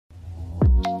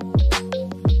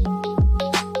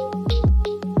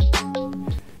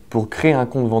Pour créer un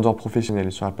compte vendeur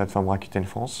professionnel sur la plateforme Rakuten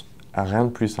France, rien de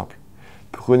plus simple.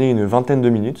 Prenez une vingtaine de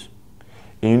minutes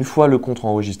et une fois le compte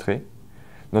enregistré,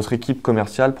 notre équipe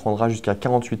commerciale prendra jusqu'à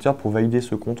 48 heures pour valider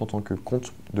ce compte en tant que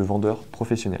compte de vendeur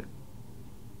professionnel.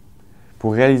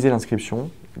 Pour réaliser l'inscription,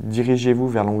 dirigez-vous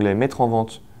vers l'onglet « Mettre en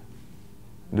vente »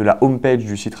 de la homepage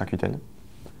du site Rakuten.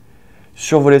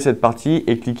 Survolez cette partie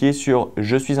et cliquez sur «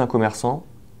 Je suis un commerçant,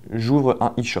 j'ouvre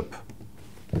un e-shop ».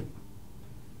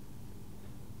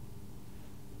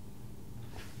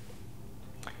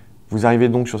 Vous arrivez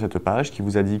donc sur cette page qui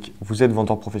vous indique « Vous êtes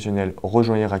vendeur professionnel,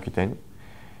 rejoignez Rakuten »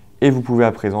 et vous pouvez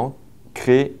à présent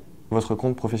créer votre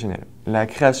compte professionnel. La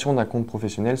création d'un compte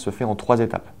professionnel se fait en 3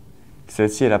 étapes.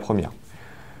 Celle-ci est la première.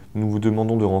 Nous vous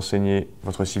demandons de renseigner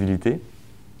votre civilité,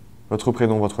 votre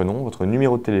prénom, votre nom, votre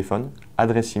numéro de téléphone,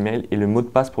 adresse email et le mot de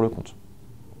passe pour le compte.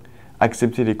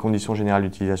 Acceptez les conditions générales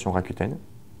d'utilisation Rakuten.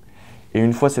 Et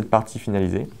une fois cette partie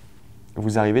finalisée,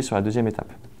 vous arrivez sur la deuxième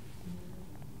étape.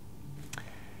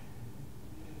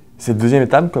 Cette deuxième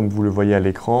étape, comme vous le voyez à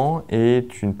l'écran,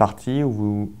 est une partie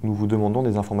où nous vous demandons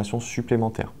des informations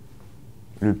supplémentaires.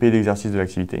 Le pays d'exercice de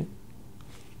l'activité,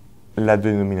 la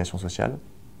dénomination sociale,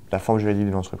 la forme juridique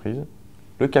de l'entreprise,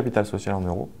 le capital social en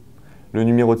euros, le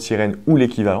numéro de sirène ou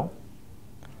l'équivalent,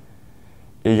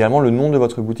 et également le nom de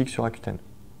votre boutique sur Rakuten.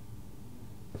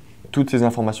 Toutes ces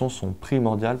informations sont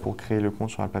primordiales pour créer le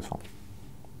compte sur la plateforme.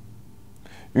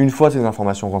 Une fois ces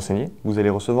informations renseignées, vous allez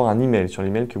recevoir un email sur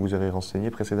l'email que vous avez renseigné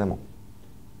précédemment.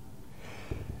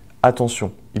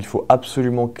 Attention, il faut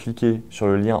absolument cliquer sur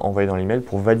le lien envoyé dans l'email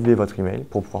pour valider votre email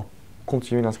pour pouvoir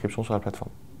continuer l'inscription sur la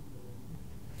plateforme.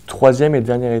 Troisième et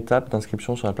dernière étape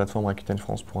d'inscription sur la plateforme Rakuten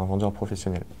France pour un vendeur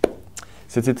professionnel.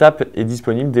 Cette étape est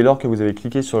disponible dès lors que vous avez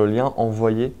cliqué sur le lien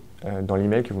envoyé dans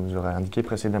l'email que vous nous aurez indiqué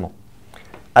précédemment.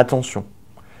 Attention,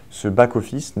 ce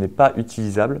back-office n'est pas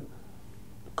utilisable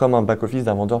comme un back-office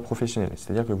d'un vendeur professionnel,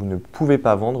 c'est-à-dire que vous ne pouvez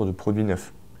pas vendre de produits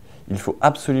neufs. Il faut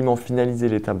absolument finaliser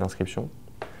l'étape d'inscription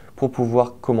pour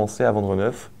pouvoir commencer à vendre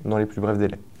neuf dans les plus brefs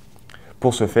délais.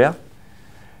 Pour ce faire,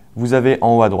 vous avez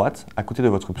en haut à droite, à côté de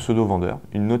votre pseudo-vendeur,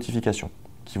 une notification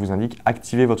qui vous indique «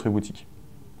 Activez votre boutique ».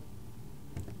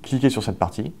 Cliquez sur cette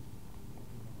partie.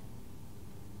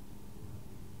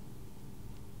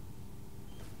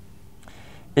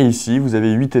 Et ici, vous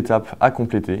avez 8 étapes à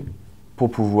compléter pour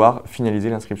pouvoir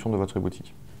finaliser l'inscription de votre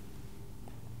boutique.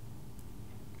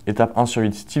 Étape 1 sur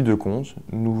 8, type de compte.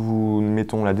 Nous vous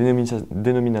mettons la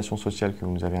dénomination sociale que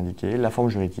vous nous avez indiquée, la forme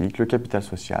juridique, le capital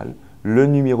social, le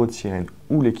numéro de sirène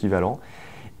ou l'équivalent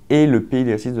et le pays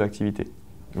d'exercice de l'activité.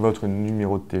 Votre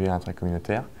numéro de TVA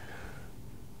intracommunautaire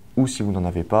ou si vous n'en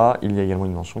avez pas, il y a également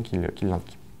une mention qui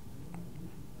l'indique.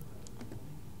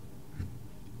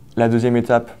 La deuxième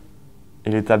étape est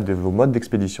l'étape de vos modes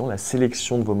d'expédition, la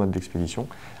sélection de vos modes d'expédition.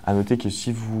 À noter que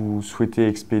si vous souhaitez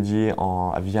expédier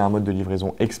via un mode de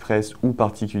livraison express ou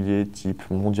particulier type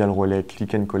mondial relais,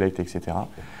 click and collect, etc.,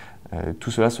 tout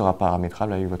cela sera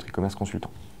paramétrable avec votre e-commerce consultant.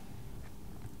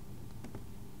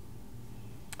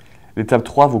 L'étape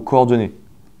 3, vos coordonnées.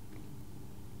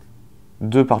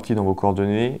 2 parties dans vos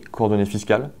coordonnées, coordonnées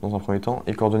fiscales dans un premier temps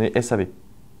et coordonnées SAV.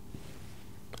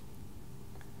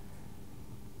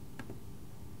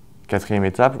 Quatrième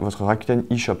étape, votre Rakuten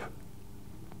eShop.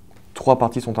 3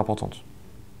 parties sont importantes.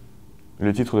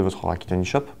 Le titre de votre Rakuten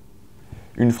eShop,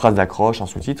 une phrase d'accroche, un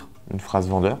sous-titre, une phrase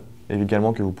vendeur, et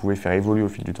également que vous pouvez faire évoluer au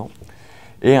fil du temps,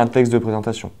 et un texte de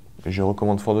présentation. Je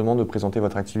recommande fortement de présenter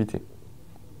votre activité.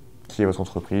 Qui est votre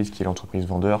entreprise, qui est l'entreprise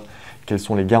vendeur, quelles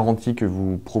sont les garanties que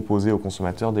vous proposez au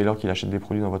consommateur dès lors qu'il achète des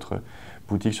produits dans votre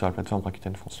boutique sur la plateforme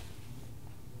Rakuten France.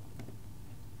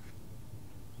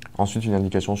 Ensuite, une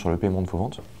indication sur le paiement de vos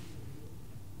ventes.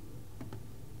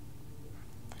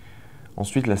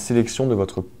 Ensuite, la sélection de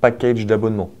votre package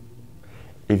d'abonnement.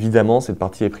 Évidemment, cette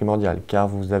partie est primordiale car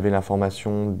vous avez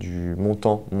l'information du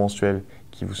montant mensuel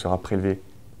qui vous sera prélevé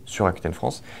sur Rakuten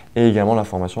France et également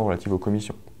l'information relative aux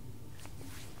commissions.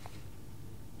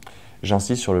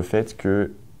 J'insiste sur le fait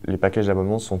que les packages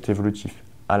d'abonnement sont évolutifs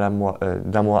d'un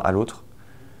mois à l'autre,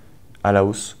 à la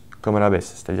hausse comme à la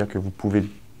baisse. C'est-à-dire que vous pouvez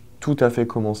tout à fait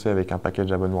commencer avec un package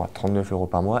d'abonnement à 39 €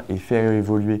 par mois et faire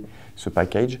évoluer ce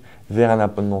package vers un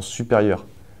abonnement supérieur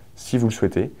si vous le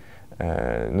souhaitez,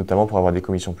 notamment pour avoir des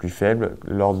commissions plus faibles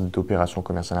lors d'opérations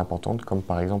commerciales importantes comme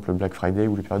par exemple le Black Friday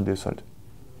ou les périodes des soldes.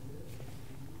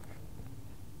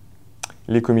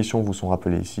 Les commissions vous sont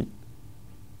rappelées ici.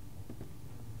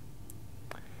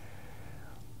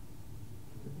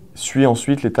 Suit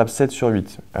ensuite l'étape 7 sur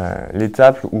 8,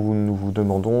 l'étape où nous vous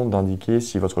demandons d'indiquer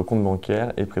si votre compte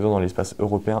bancaire est présent dans l'espace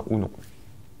européen ou non.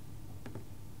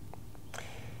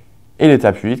 Et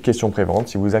l'étape 8, question pré-vente,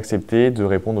 si vous acceptez de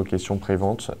répondre aux questions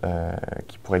pré-vente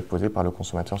qui pourraient être posées par le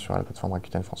consommateur sur la plateforme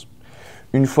Rakuten France.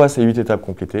 Une fois ces 8 étapes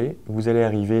complétées, vous allez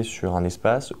arriver sur un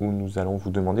espace où nous allons vous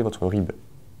demander votre RIB,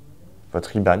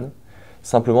 votre IBAN,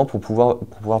 simplement pour pouvoir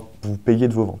vous payer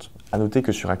de vos ventes. À noter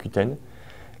que sur Rakuten,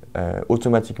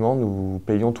 automatiquement, nous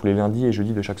payons tous les lundis et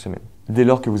jeudis de chaque semaine. Dès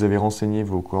lors que vous avez renseigné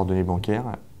vos coordonnées bancaires,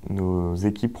 nos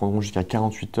équipes prendront jusqu'à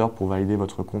 48 heures pour valider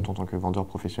votre compte en tant que vendeur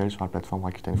professionnel sur la plateforme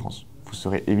Rakuten France. Vous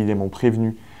serez évidemment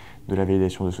prévenu de la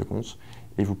validation de ce compte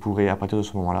et vous pourrez à partir de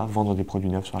ce moment-là vendre des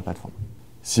produits neufs sur la plateforme.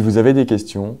 Si vous avez des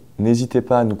questions, n'hésitez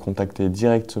pas à nous contacter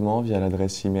directement via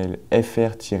l'adresse email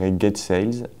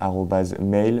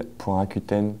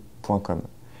fr-getsales@mail.rakuten.com.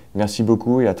 Merci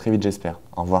beaucoup et à très vite j'espère.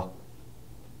 Au revoir.